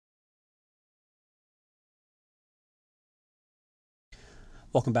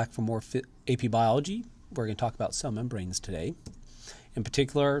Welcome back for more AP Biology. We're going to talk about cell membranes today. In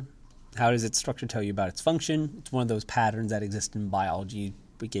particular, how does its structure tell you about its function? It's one of those patterns that exist in biology.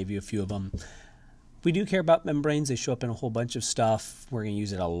 We gave you a few of them. We do care about membranes. They show up in a whole bunch of stuff. We're going to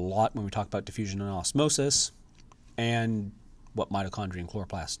use it a lot when we talk about diffusion and osmosis and what mitochondria and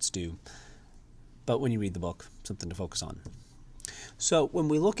chloroplasts do. But when you read the book, something to focus on. So when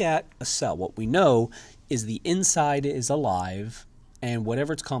we look at a cell, what we know is the inside is alive, and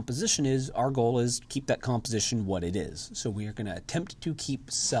whatever its composition is, our goal is to keep that composition what it is. So we are going to attempt to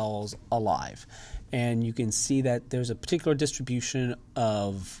keep cells alive. And you can see that there's a particular distribution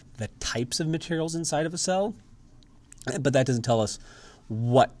of the types of materials inside of a cell, but that doesn't tell us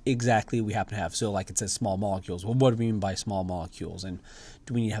what exactly we happen to have. So like it says small molecules. Well, what do we mean by small molecules? And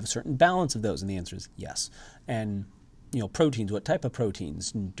do we need to have a certain balance of those? And the answer is yes. And proteins, what type of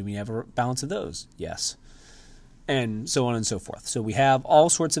proteins? Do we have a balance of those? Yes. And so on and so forth. So we have all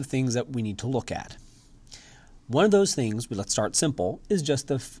sorts of things that we need to look at. One of those things, let's start simple, is just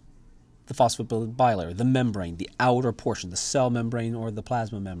the phospholipid bilayer, the membrane, the outer portion, the cell membrane or the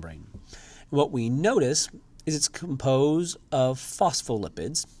plasma membrane. And what we notice is it's composed of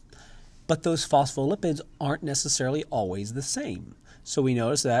phospholipids, but those phospholipids aren't necessarily always the same. So we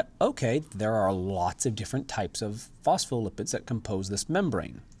notice that, okay, there are lots of different types of phospholipids that compose this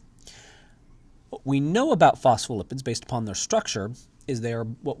membrane. What we know about phospholipids based upon their structure is they are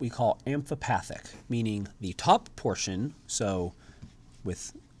what we call amphipathic, meaning the top portion, so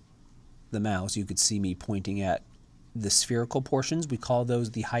with the mouse you could see me pointing at the spherical portions, we call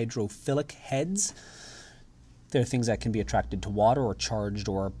those the hydrophilic heads. They're things that can be attracted to water or charged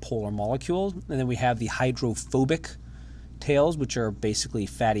or polar molecules. And then we have the hydrophobic tails, which are basically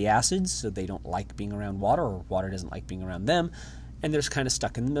fatty acids, so they don't like being around water, or water doesn't like being around them, and they're just kind of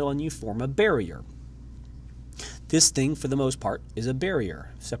stuck in the middle, and you form a barrier. This thing, for the most part, is a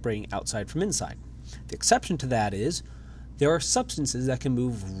barrier, separating outside from inside. The exception to that is there are substances that can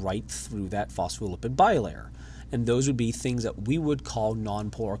move right through that phospholipid bilayer, and those would be things that we would call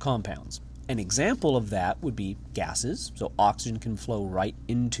nonpolar compounds. An example of that would be gases, so oxygen can flow right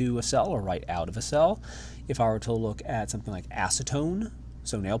into a cell or right out of a cell. If I were to look at something like acetone,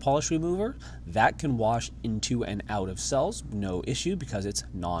 so nail polish remover, that can wash into and out of cells, no issue, because it's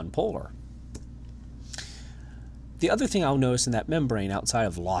nonpolar. The other thing I'll notice in that membrane, outside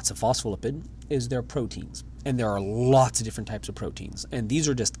of lots of phospholipid, is their proteins. And there are lots of different types of proteins. And these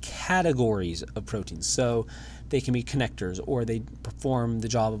are just categories of proteins. So they can be connectors, or they perform the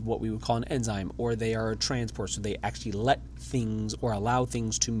job of what we would call an enzyme, or they are a transport, so they actually let things or allow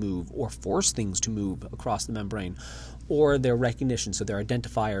things to move or force things to move across the membrane, or they're recognition, so they're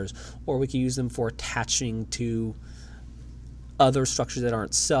identifiers, or we can use them for attaching to other structures that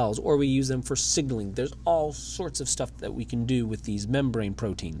aren't cells, or we use them for signaling. There's all sorts of stuff that we can do with these membrane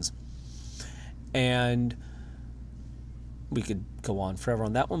proteins. And we could go on forever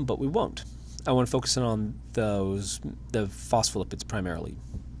on that one, but we won't. I want to focus in on the phospholipids primarily.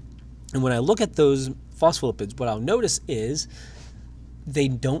 And when I look at those phospholipids, what I'll notice is they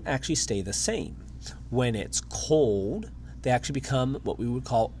don't actually stay the same. When it's cold, they actually become what we would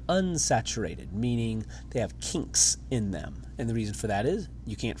call unsaturated, meaning they have kinks in them. And the reason for that is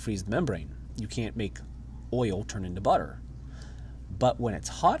you can't freeze the membrane. You can't make oil turn into butter. But when it's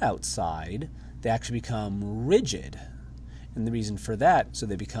hot outside, they actually become rigid. And the reason for that, so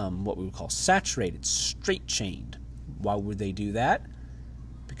they become what we would call saturated, straight-chained. Why would they do that?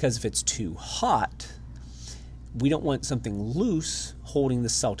 Because if it's too hot, we don't want something loose holding the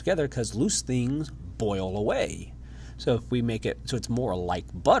cell together, because loose things boil away. So if we make it so it's more like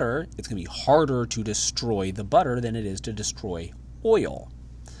butter, it's going to be harder to destroy the butter than it is to destroy oil.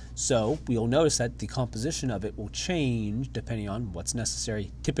 So we'll notice that the composition of it will change depending on what's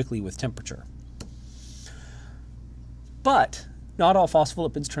necessary, typically with temperature. But not all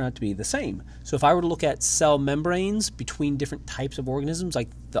phospholipids turn out to be the same. So if I were to look at cell membranes between different types of organisms, like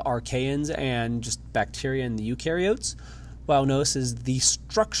the archaeans and just bacteria and the eukaryotes, what I'll notice is the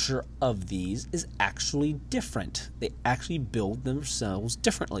structure of these is actually different. They actually build themselves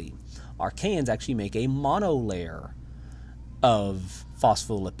differently. Archaeans actually make a monolayer of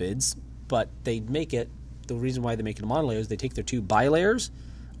phospholipids, but they make it, the reason why they make it a monolayer is they take their two bilayers,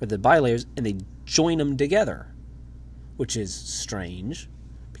 or the bilayers, and they join them together, which is strange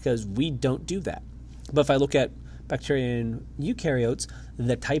because we don't do that. But if I look at bacteria and eukaryotes,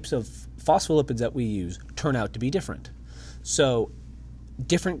 the types of phospholipids that we use turn out to be different. So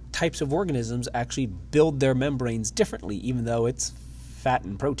different types of organisms actually build their membranes differently, even though it's fat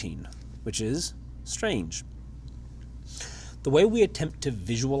and protein, which is strange. The way we attempt to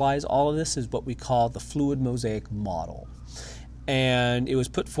visualize all of this is what we call the fluid mosaic model. And it was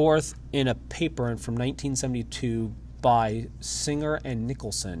put forth in a paper from 1972 by Singer and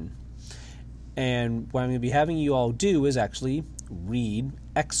Nicholson. And what I'm going to be having you all do is actually read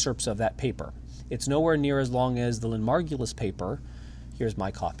excerpts of that paper. It's nowhere near as long as the Lin-Margulis paper. Here's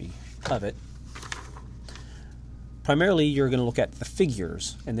my copy of it. Primarily, you're going to look at the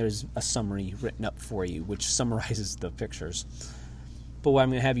figures, and there's a summary written up for you, which summarizes the pictures. But what I'm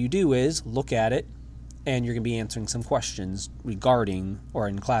going to have you do is look at it, and you're going to be answering some questions regarding, or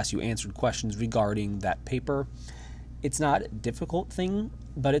in class you answered questions regarding that paper. It's not a difficult thing,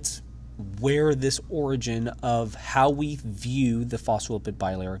 but it's where this origin of how we view the phospholipid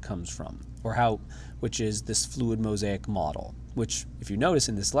bilayer comes from, or which is this fluid mosaic model, which, if you notice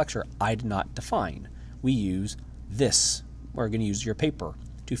in this lecture, I did not define. We use this. We're going to use your paper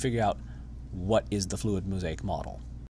to figure out what is the fluid mosaic model.